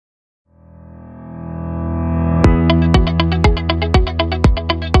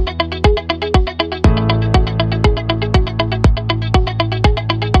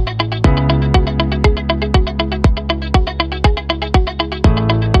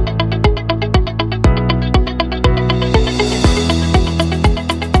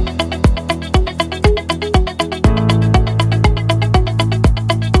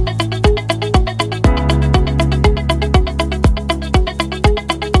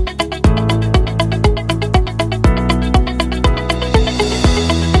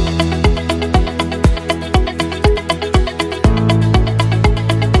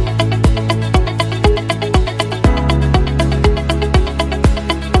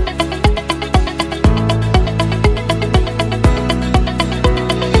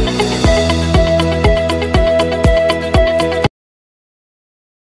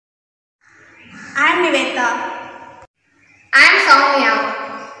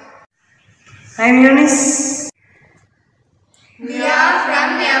I'm Eunice. We are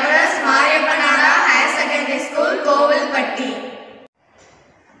from Everest Mariappanada Higher Secondary School, Kovilpatti.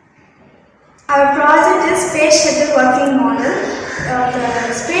 Our project is Space Shuttle Working Model.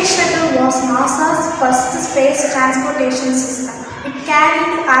 The Space Shuttle was NASA's first space transportation system. It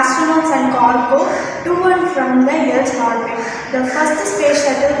carried astronauts and cargo to and from the Earth's orbit. The first space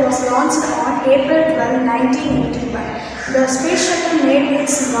shuttle was launched on April 12, 1981. The space shuttle made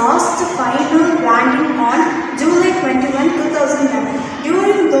its last final landing on July 21, 2011.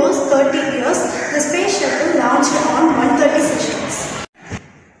 During those 30 years, the space shuttle launched on 130 sessions.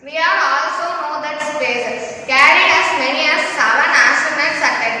 We are also know that space carried as many as 7 astronauts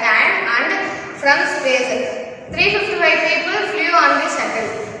at a time, and from space 355 people flew on the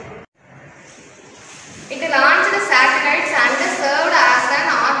shuttle. It launched satellites and served as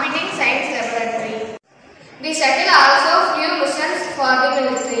an orbiting science laboratory. The shuttle also flew missions for the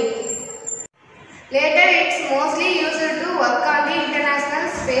military. Later it's mostly used to work on the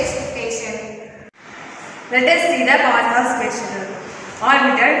International Space Station. Let us see the parts of space shuttle.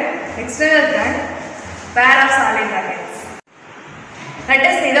 Orbiter, external front, pair of solid rockets. Let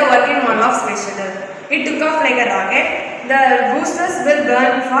us see the working model of space shuttle. It took off like a rocket. The boosters will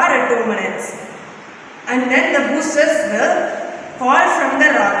burn for 2 minutes. And then the boosters will fall from the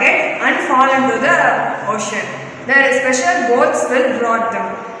rocket and fall into the ocean. The special boats will drop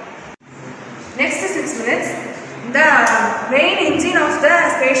them. Next 6 minutes, the main engine of the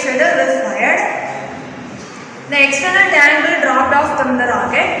space shuttle is fired. The external tank will drop off from the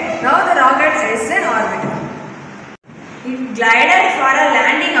rocket. Now the rocket is in orbit. It glided for a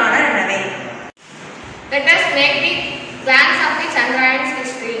landing on a runway. Let us make the glance of the Chandrayaan's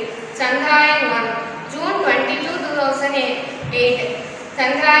history. Chandrayaan 1, June 22, 2008.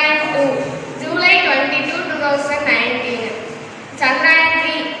 Chandrayaan 2, July 22, 2019. Chandrayaan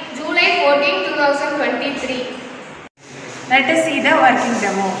 3, July 14, 2023. Let us see the working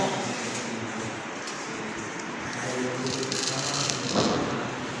demo.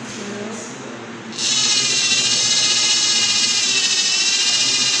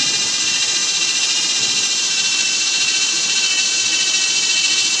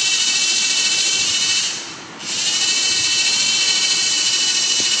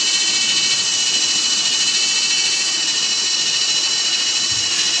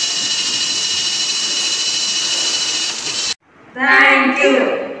 Thank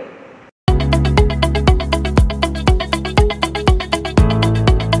you.